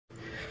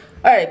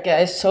Alright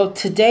guys, so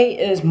today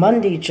is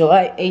Monday,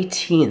 July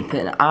 18th,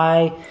 and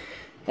I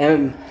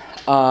am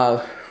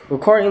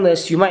recording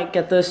this. You might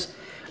get this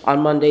on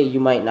Monday, you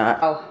might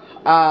not.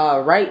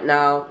 Right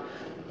now,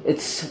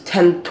 it's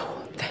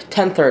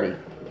 10:30.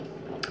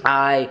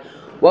 I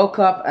woke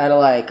up at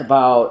like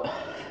about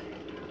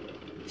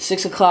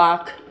 6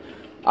 o'clock,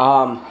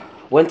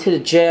 went to the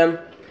gym,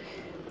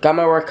 got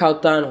my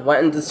workout done,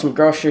 went and did some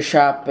grocery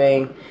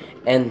shopping,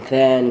 and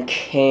then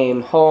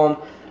came home.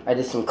 I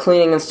did some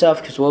cleaning and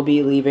stuff because we'll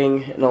be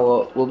leaving in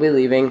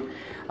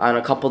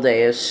a couple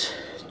days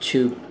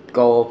to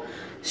go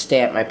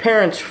stay at my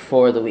parents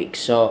for the week.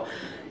 So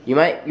you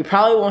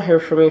probably won't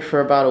hear from me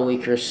for about a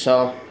week or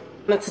so.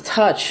 Let's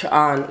touch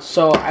on.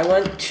 So I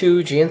went to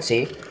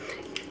GNC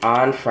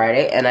on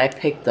Friday and I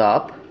picked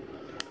up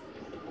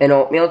an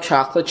oatmeal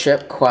chocolate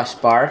chip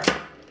Quest bar.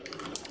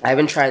 I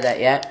haven't tried that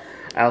yet.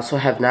 I also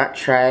have not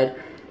tried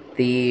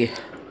the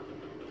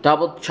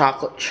double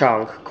chocolate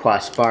chunk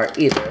Quest bar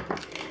either.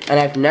 And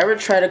I've never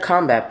tried a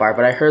combat bar,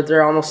 but I heard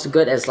they're almost as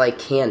good as like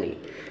candy.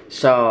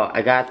 So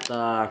I got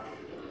the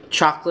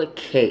chocolate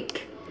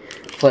cake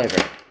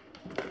flavor.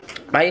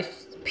 My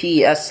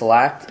PES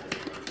Select,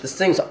 this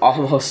thing's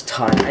almost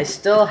done. I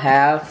still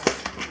have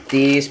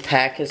these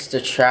packets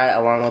to try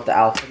along with the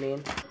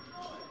alphamine.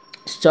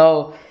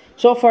 So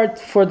far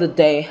for the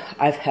day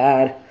I've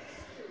had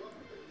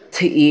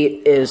to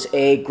eat is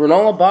a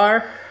granola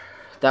bar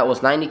that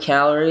was 90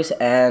 calories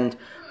and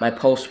my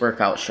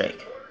post-workout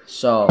shake.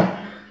 So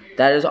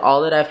that is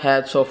all that I've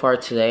had so far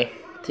today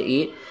to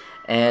eat,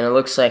 and it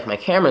looks like my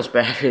camera's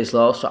battery is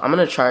low, so I'm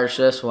going to charge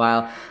this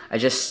while I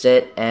just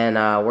sit and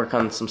work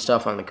on some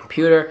stuff on the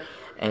computer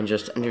and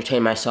just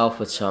entertain myself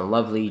with some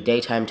lovely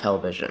daytime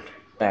television.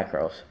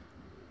 Macros.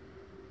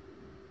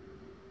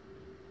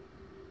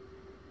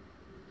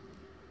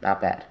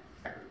 Not bad.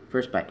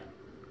 First bite.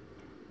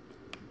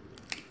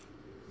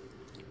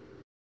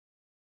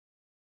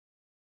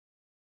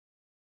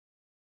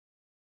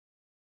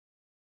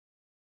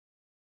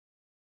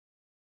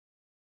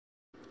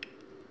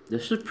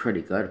 This is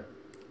pretty good.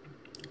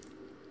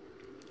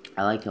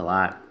 I like it a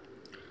lot.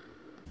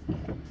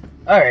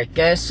 Alright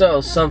guys, so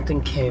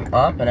something came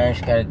up and I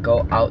just gotta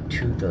go out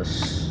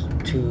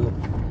to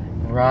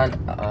run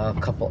a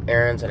couple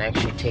errands and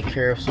actually take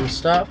care of some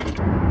stuff.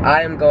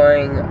 I am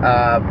going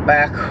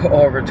back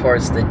over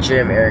towards the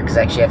gym area because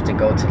I actually have to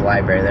go to the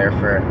library there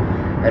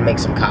and make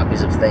some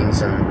copies of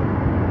things and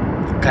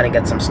kind of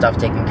get some stuff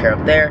taken care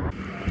of there.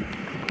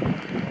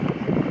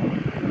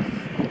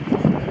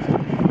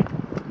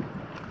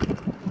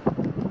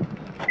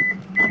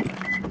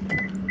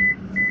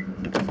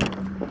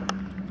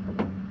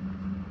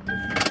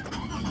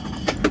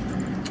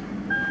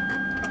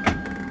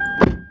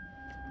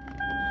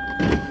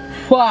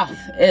 Wow,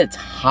 it's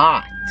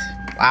hot.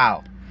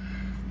 Wow.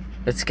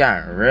 It's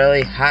gotten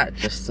really hot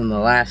just in the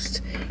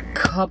last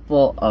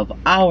couple of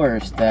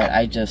hours that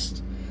I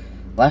just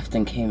left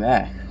and came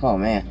back. Oh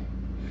man.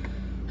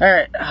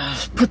 Alright,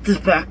 let's put this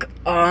back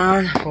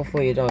on.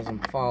 Hopefully it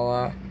doesn't fall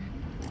off.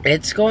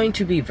 It's going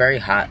to be very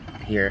hot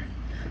here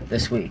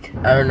this week.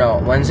 I don't know.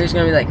 Wednesday's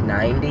gonna be like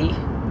 90.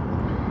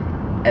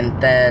 And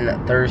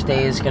then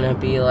Thursday is gonna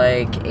be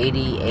like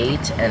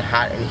 88 and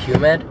hot and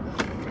humid.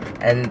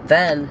 And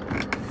then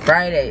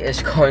Friday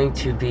is going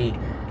to be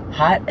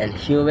hot and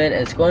humid.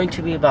 It's going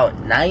to be about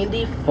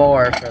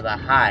 94 for the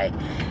high,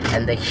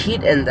 and the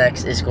heat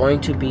index is going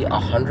to be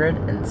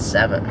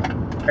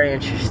 107. Very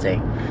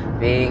interesting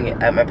being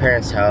at my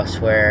parents' house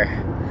where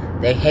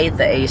they hate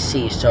the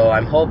AC, so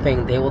I'm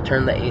hoping they will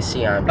turn the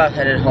AC on. I'm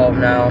headed home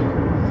now.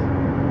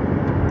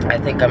 I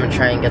think I'm gonna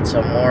try and get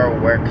some more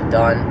work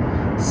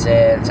done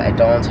since I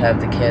don't have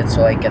the kids,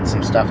 so I get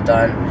some stuff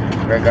done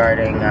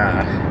regarding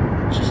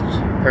just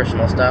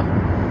personal stuff.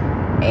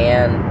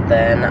 And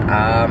then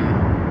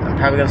I'm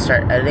probably gonna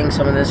start editing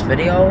some of this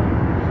video,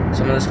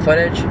 some of this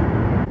footage.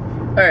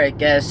 Alright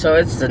guys, so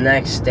it's the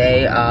next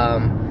day.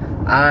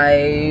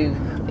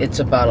 It's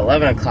about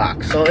 11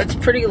 o'clock, so it's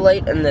pretty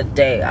late in the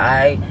day.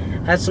 I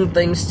had some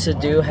things to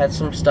do, had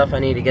some stuff I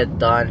need to get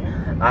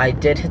done. I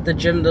did hit the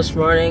gym this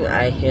morning.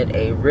 I hit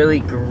a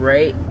really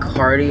great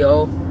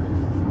cardio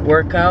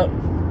workout,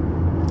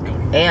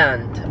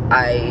 and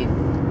I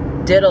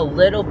did a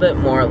little bit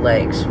more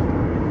legs.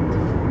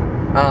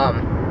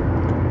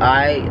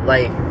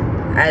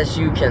 As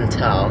you can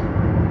tell,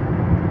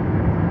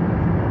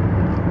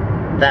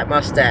 that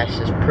mustache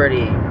is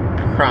pretty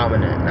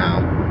prominent now.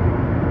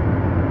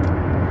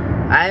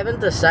 I haven't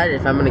decided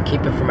if I'm going to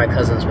keep it for my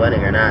cousin's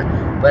wedding or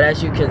not, but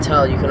as you can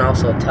tell, you can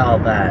also tell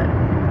that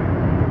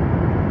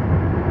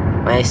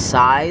my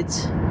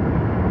sides,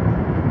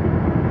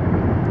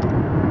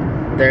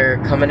 they're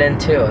coming in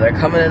too. They're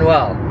coming in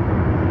well.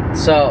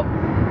 So,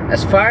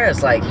 as far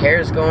as like hair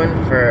is going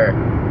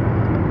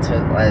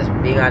as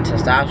being on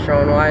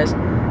testosterone wise,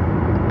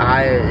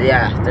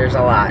 there's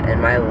a lot,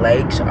 and my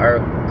legs are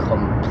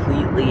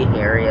completely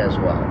hairy as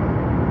well.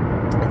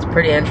 It's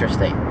pretty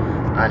interesting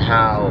on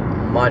how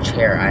much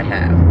hair I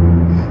have.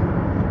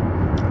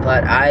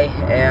 But I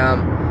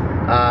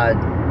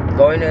am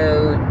going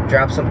to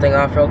drop something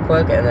off real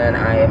quick, and then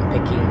I am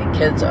picking the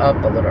kids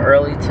up a little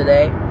early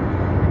today,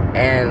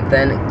 and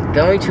then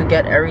going to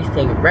get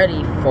everything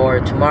ready for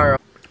tomorrow.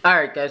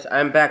 Alright guys,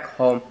 I'm back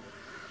home.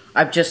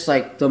 I've just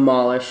like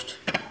demolished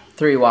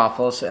 3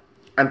 waffles.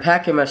 I'm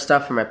packing my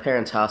stuff from my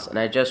parents' house, and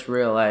I just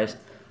realized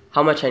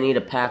how much I need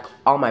to pack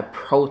all my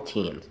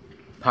protein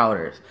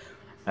powders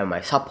and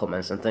my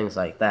supplements and things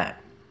like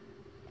that.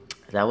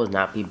 That would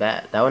not be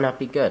bad. That would not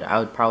be good. I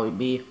would probably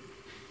be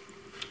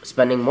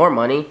spending more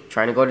money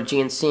trying to go to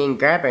GNC and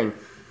grabbing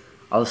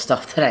all the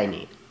stuff that I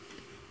need.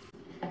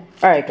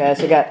 Alright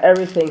guys, I got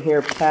everything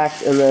here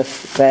packed in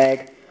this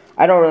bag.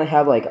 I don't really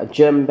have like a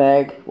gym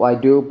bag. Well, I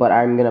do, but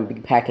I'm going to be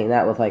packing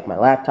that with like my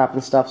laptop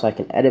and stuff so I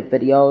can edit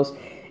videos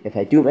if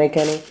I do make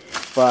any.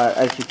 But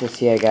as you can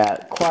see, I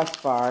got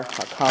Quest bar,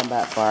 a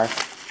combat bar,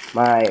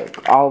 my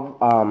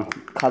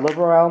cod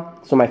liver oil,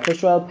 so my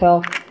fish oil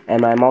pill,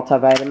 and my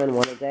multivitamin,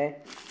 1 a day.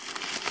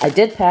 I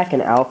did pack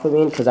an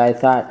alpha-bean because I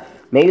thought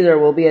maybe there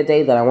will be a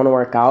day that I want to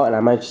work out and I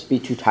might just be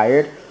too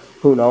tired.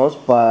 Who knows?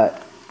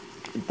 But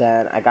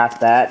then I got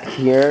that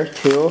here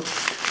too.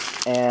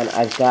 And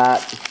I've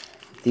got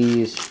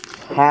these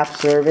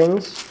half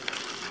servings.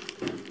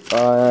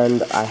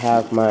 And I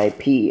have my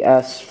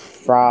PES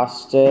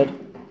frosted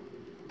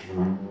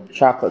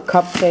chocolate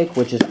cupcake,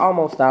 which is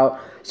almost out.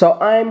 So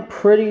I'm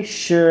pretty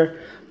sure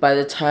by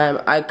the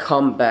time I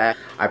come back,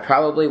 I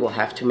probably will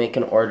have to make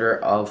an order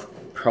of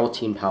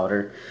protein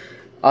powder.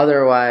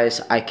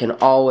 Otherwise, I can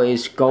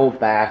always go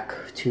back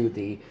to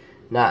the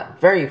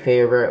not very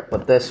favorite,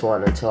 but this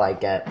one until I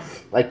get,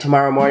 like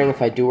tomorrow morning,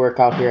 if I do work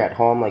out here at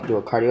home, like do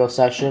a cardio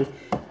session,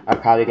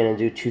 I'm probably going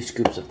to do 2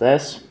 scoops of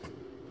this.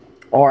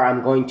 Or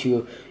I'm going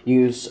to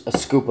use a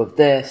scoop of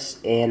this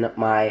in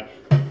my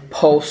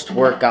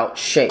post-workout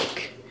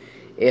shake.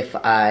 If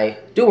I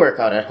do work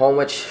out at home,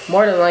 which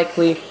more than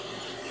likely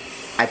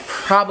I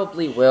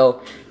probably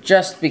will,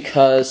 just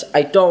because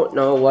I don't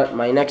know what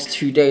my next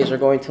 2 days are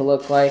going to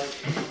look like.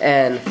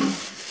 And,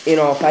 you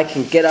know, if I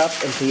can get up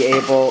and be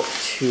able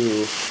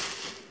to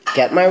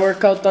get my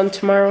workout done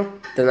tomorrow,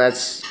 then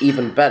that's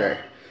even better.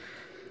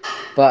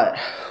 But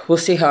we'll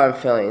see how I'm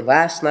feeling.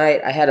 Last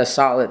night, I had a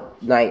solid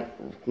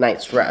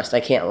night's rest.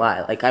 I can't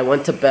lie. Like, I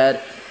went to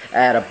bed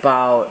at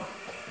about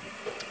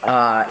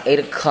 8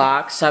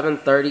 o'clock,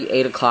 7:30,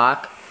 8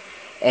 o'clock,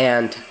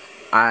 and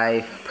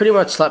I pretty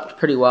much slept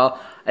pretty well.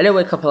 I did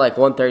wake up at like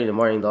 1:30 in the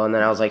morning though, and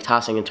then I was like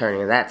tossing and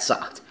turning, and that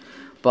sucked.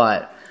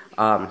 But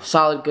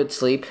solid good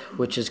sleep,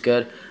 which is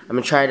good. I'm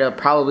gonna try to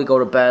probably go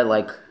to bed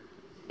like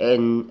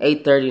in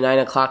 8:30, 9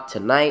 o'clock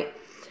tonight.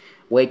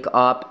 Wake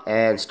up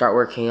and start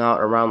working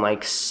out around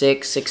like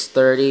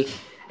 6:30,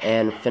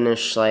 and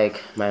finish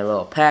like my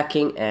little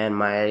packing and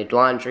my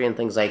laundry and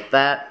things like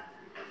that,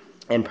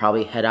 and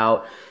probably head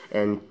out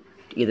and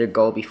either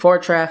go before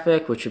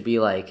traffic, which would be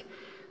like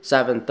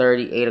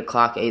 7:30, 8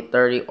 o'clock,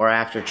 8:30, or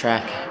after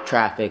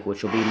traffic,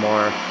 which will be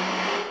more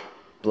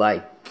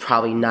like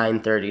probably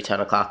 9:30, 10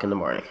 o'clock in the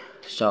morning.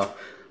 So,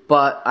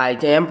 but I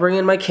am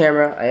bringing my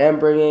camera. I am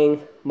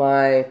bringing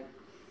my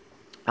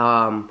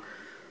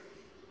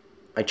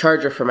my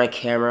charger for my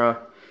camera.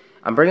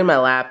 I'm bringing my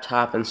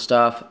laptop and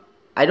stuff.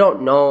 I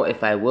don't know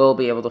if I will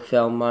be able to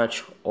film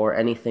much or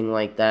anything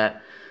like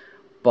that,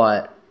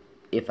 but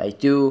if I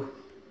do,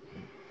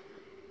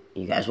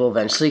 you guys will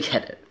eventually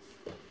get it.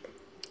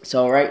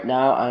 So right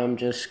now I'm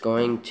just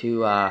going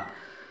to I'm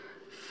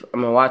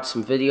gonna watch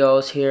some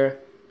videos here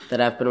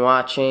that I've been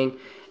watching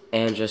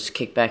and just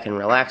kick back and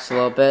relax a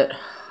little bit.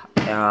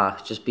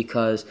 Just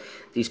because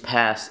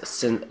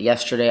since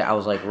yesterday I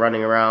was like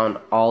running around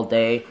all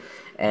day,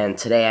 and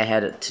today I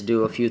had to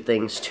do a few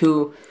things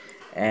too,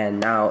 and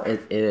now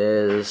it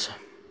is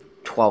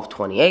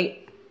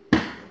 12:28,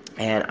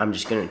 and I'm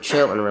just gonna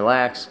chill and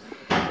relax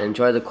and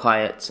enjoy the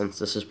quiet, since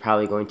this is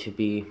probably going to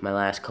be my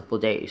last couple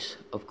days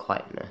of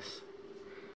quietness.